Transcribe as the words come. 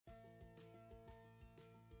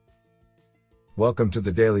Welcome to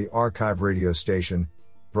the Daily Archive radio station,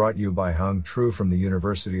 brought you by Hung Tru from the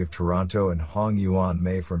University of Toronto and Hong Yuan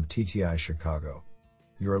Mei from TTI Chicago.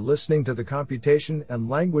 You are listening to the Computation and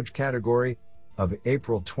Language category of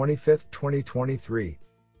April 25, 2023.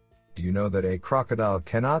 Do you know that a crocodile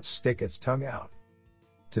cannot stick its tongue out?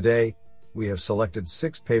 Today, we have selected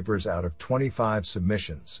 6 papers out of 25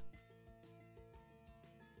 submissions.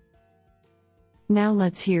 Now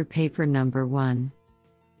let's hear paper number 1.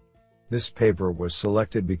 This paper was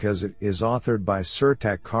selected because it is authored by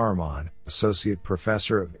Surtak Karaman, Associate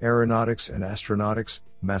Professor of Aeronautics and Astronautics,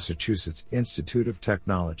 Massachusetts Institute of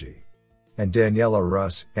Technology, and Daniela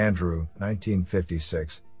Russ, Andrew,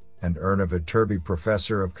 1956, and Erna Viterbi,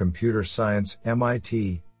 Professor of Computer Science,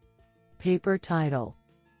 MIT. Paper title: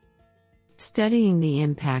 Studying the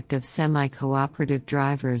Impact of Semi-Cooperative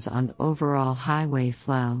Drivers on Overall Highway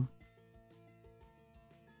Flow.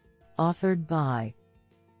 Authored by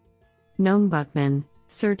Noam Buchman,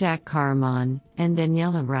 Surtak Karaman, and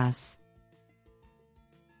Daniela Russ.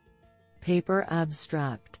 Paper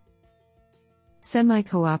abstract: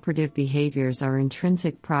 Semi-cooperative behaviors are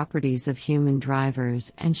intrinsic properties of human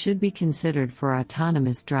drivers and should be considered for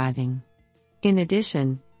autonomous driving. In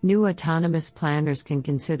addition, new autonomous planners can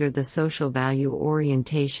consider the social value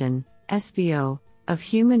orientation, SVO, of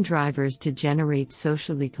human drivers to generate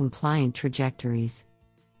socially compliant trajectories.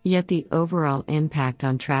 Yet the overall impact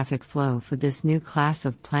on traffic flow for this new class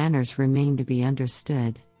of planners remain to be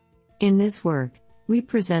understood. In this work, we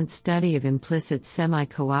present study of implicit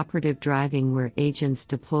semi-cooperative driving where agents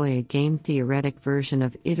deploy a game-theoretic version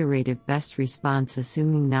of iterative best response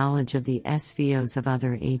assuming knowledge of the SVOs of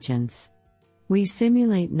other agents. We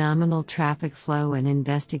simulate nominal traffic flow and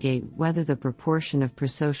investigate whether the proportion of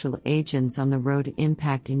prosocial agents on the road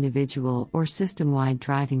impact individual or system-wide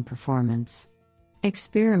driving performance.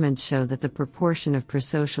 Experiments show that the proportion of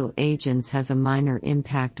prosocial agents has a minor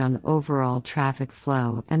impact on overall traffic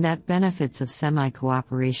flow and that benefits of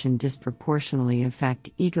semi-cooperation disproportionately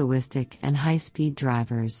affect egoistic and high-speed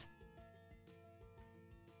drivers.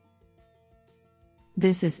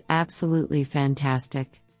 This is absolutely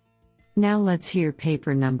fantastic. Now let's hear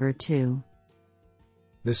paper number 2.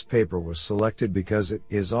 This paper was selected because it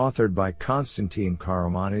is authored by Konstantin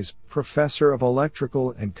Karamanis, Professor of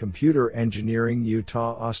Electrical and Computer Engineering,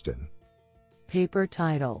 Utah, Austin. Paper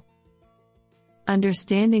title: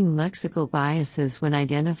 Understanding Lexical Biases when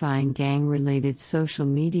Identifying Gang-Related Social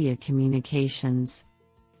Media Communications.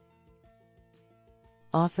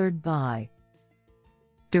 Authored by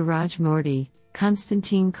Dheeraj Murthy,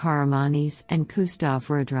 Konstantin Karamanis, and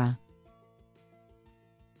Gustav Rudra.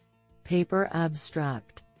 Paper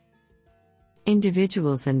abstract: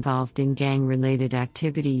 Individuals involved in gang-related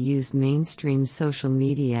activity use mainstream social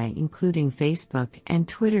media including Facebook and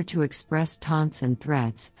Twitter to express taunts and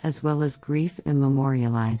threats, as well as grief and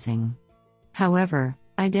memorializing. However,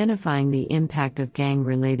 identifying the impact of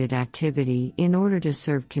gang-related activity in order to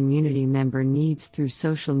serve community member needs through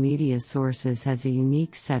social media sources has a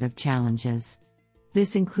unique set of challenges.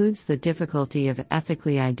 This includes the difficulty of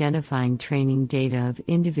ethically identifying training data of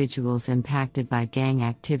individuals impacted by gang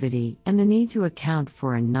activity and the need to account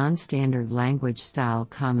for a non-standard language style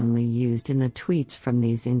commonly used in the tweets from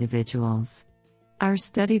these individuals. Our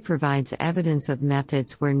study provides evidence of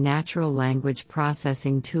methods where natural language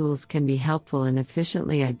processing tools can be helpful in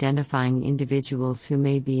efficiently identifying individuals who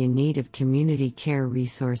may be in need of community care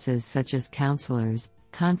resources such as counselors,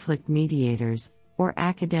 conflict mediators, or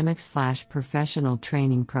academic/professional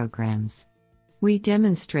training programs. We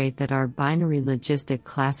demonstrate that our binary logistic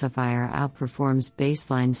classifier outperforms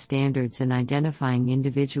baseline standards in identifying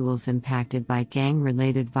individuals impacted by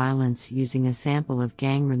gang-related violence using a sample of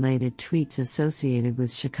gang-related tweets associated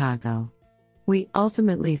with Chicago. We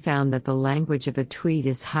ultimately found that the language of a tweet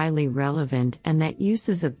is highly relevant and that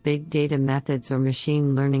uses of big data methods or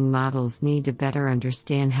machine learning models need to better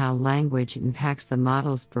understand how language impacts the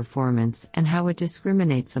model's performance and how it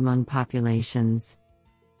discriminates among populations.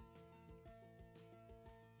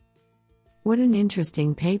 What an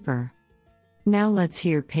interesting paper! Now let's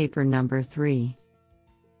hear paper number 3.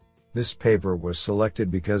 This paper was selected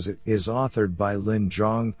because it is authored by Lin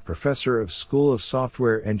Zhang, Professor of School of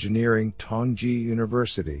Software Engineering, Tongji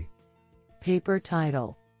University. Paper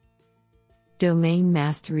title: Domain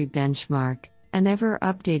Mastery Benchmark, an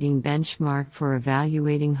ever-updating benchmark for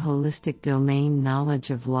evaluating holistic domain knowledge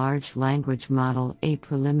of large language model, a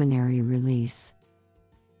preliminary release.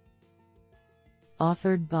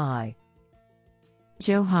 Authored by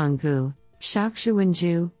Zhouhong Gu, Shaoxuan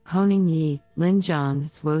Zhu, Honing Yi, Lin Zhang,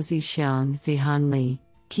 Zhuozi Xiang, Zihan Li,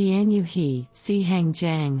 Qianyu He, Xihang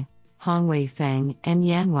Zhang, Hongwei Feng, and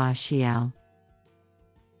Yanhua Xiao.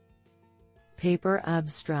 Paper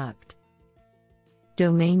abstract.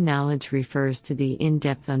 Domain knowledge refers to the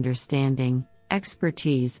in-depth understanding,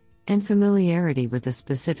 expertise, and familiarity with a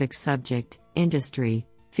specific subject, industry,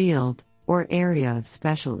 field, or area of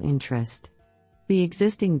special interest. The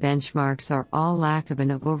existing benchmarks are all lack of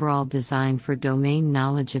an overall design for domain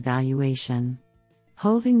knowledge evaluation.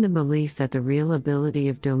 Holding the belief that the real ability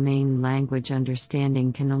of domain language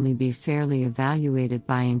understanding can only be fairly evaluated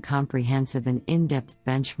by a comprehensive and in-depth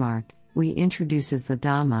benchmark, we introduces the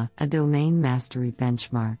DAMA, a domain mastery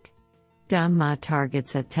benchmark. DAMA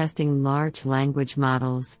targets at testing large language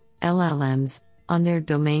models, LLMs, on their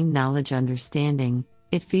domain knowledge understanding.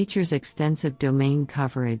 It features extensive domain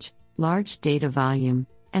coverage, large data volume,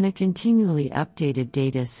 and a continually updated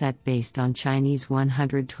data set based on Chinese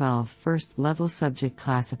 112 first-level subject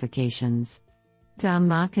classifications.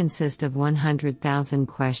 DAMA consists of 100,000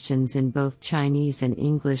 questions in both Chinese and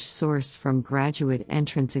English sourced from graduate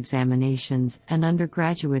entrance examinations and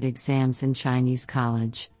undergraduate exams in Chinese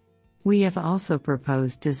college. We have also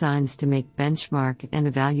proposed designs to make benchmark and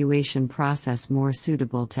evaluation process more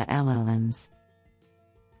suitable to LLMs.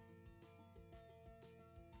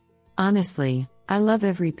 Honestly, I love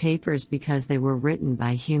every papers because they were written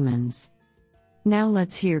by humans. Now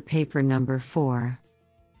let's hear paper number 4.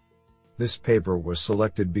 This paper was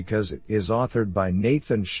selected because it is authored by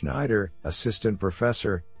Nathan Schneider, Assistant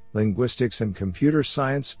Professor, Linguistics and Computer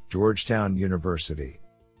Science, Georgetown University.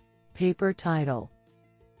 Paper title: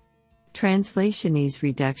 Translationese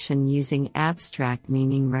Reduction Using Abstract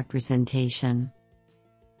Meaning Representation.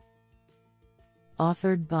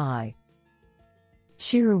 Authored by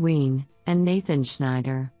Shiroween and Nathan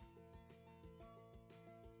Schneider.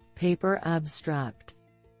 Paper abstract: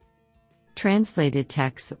 Translated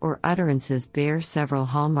texts or utterances bear several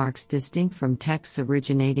hallmarks distinct from texts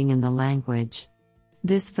originating in the language.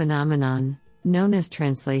 This phenomenon, known as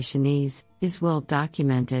translationese, is well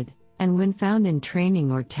documented, and when found in training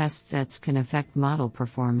or test sets can affect model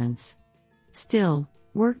performance. Still,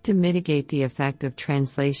 work to mitigate the effect of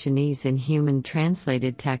translationese in human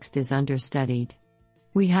translated text is understudied.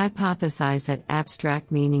 We hypothesize that abstract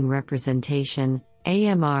meaning representation,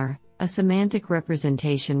 AMR, a semantic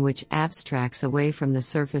representation which abstracts away from the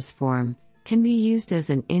surface form, can be used as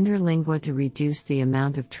an interlingua to reduce the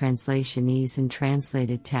amount of translationese in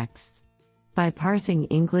translated texts. By parsing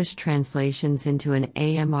English translations into an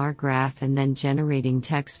AMR graph and then generating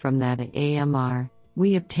text from that AMR,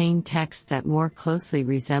 we obtain texts that more closely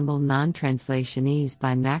resemble non-translationese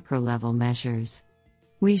by macro-level measures.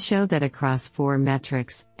 We show that across 4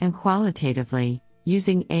 metrics, and qualitatively,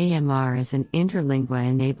 using AMR as an interlingua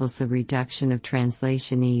enables the reduction of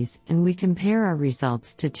translationese, and we compare our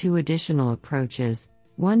results to 2 additional approaches,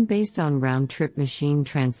 one based on round-trip machine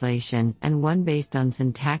translation and one based on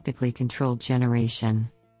syntactically controlled generation.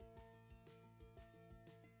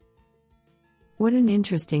 What an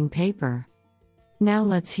interesting paper! Now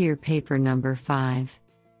let's hear paper number 5.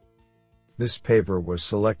 This paper was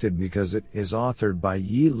selected because it is authored by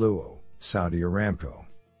Yi Luo, Saudi Aramco.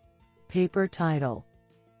 Paper title: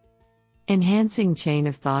 Enhancing Chain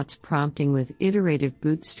of Thoughts Prompting with Iterative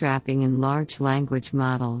Bootstrapping in Large Language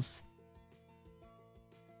Models.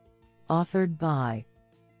 Authored by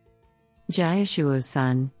Jiashuo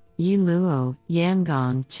Sun, Yi Luo,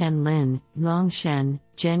 Yangong, Chen Lin, Longshen,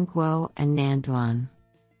 Zhen Guo, and Nanduan.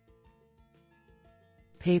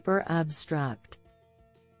 Paper abstract: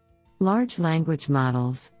 Large language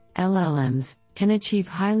models, LLMs, can achieve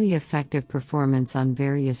highly effective performance on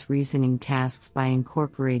various reasoning tasks by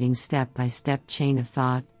incorporating step-by-step chain of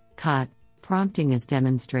thought, COT, prompting as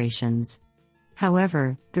demonstrations.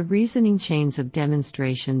 However, the reasoning chains of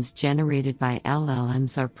demonstrations generated by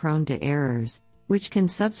LLMs are prone to errors, which can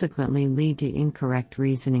subsequently lead to incorrect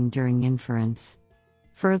reasoning during inference.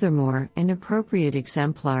 Furthermore, inappropriate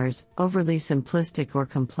exemplars, overly simplistic or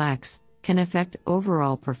complex, can affect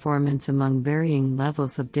overall performance among varying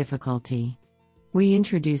levels of difficulty. We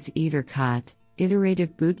introduce ITER-COT,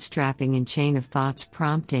 iterative bootstrapping and chain of thoughts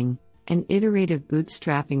prompting, an iterative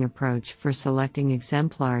bootstrapping approach for selecting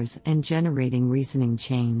exemplars and generating reasoning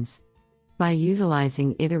chains. By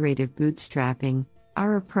utilizing iterative bootstrapping,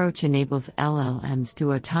 our approach enables LLMs to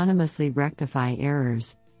autonomously rectify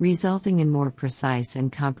errors, resulting in more precise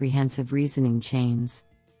and comprehensive reasoning chains.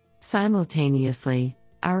 Simultaneously,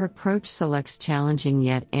 our approach selects challenging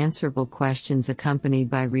yet answerable questions accompanied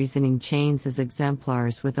by reasoning chains as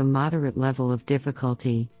exemplars with a moderate level of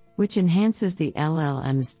difficulty, which enhances the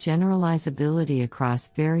LLM's generalizability across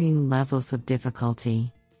varying levels of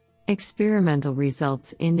difficulty. Experimental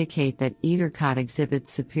results indicate that ITER-COT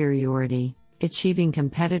exhibits superiority, achieving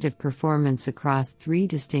competitive performance across 3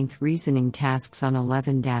 distinct reasoning tasks on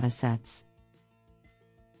 11 datasets.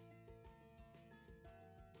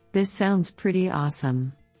 This sounds pretty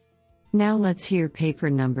awesome. Now let's hear paper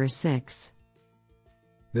number 6.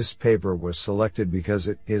 This paper was selected because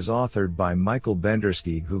it is authored by Michael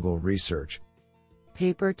Bendersky, Google Research.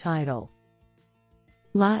 Paper title: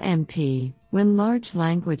 NLP, When Large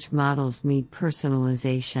Language Models Meet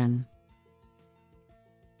Personalization.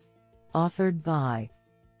 Authored by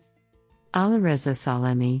Alireza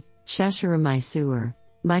Salemi, Shashara Mysore,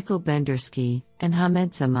 Michael Bendersky, and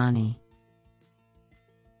Hamed Zamani.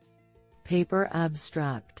 Paper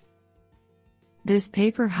abstract: This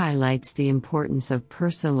paper highlights the importance of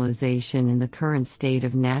personalization in the current state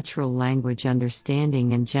of natural language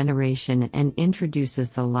understanding and generation and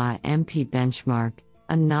introduces the NLP benchmark,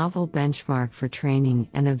 a novel benchmark for training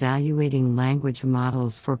and evaluating language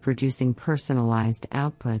models for producing personalized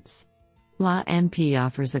outputs. NLP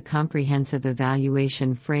offers a comprehensive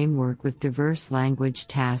evaluation framework with diverse language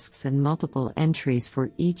tasks and multiple entries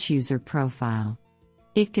for each user profile.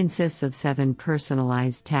 It consists of 7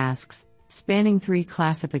 personalized tasks, spanning 3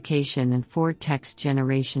 classification and 4 text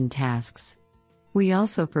generation tasks. We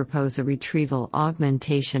also propose a retrieval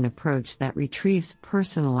augmentation approach that retrieves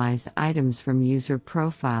personalized items from user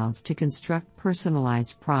profiles to construct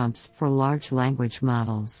personalized prompts for large language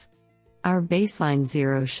models. Our baseline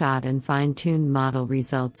zero-shot and fine-tuned model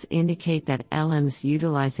results indicate that LMs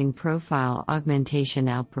utilizing profile augmentation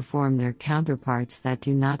outperform their counterparts that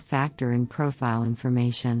do not factor in profile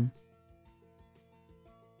information.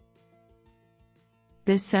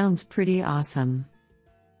 This sounds pretty awesome.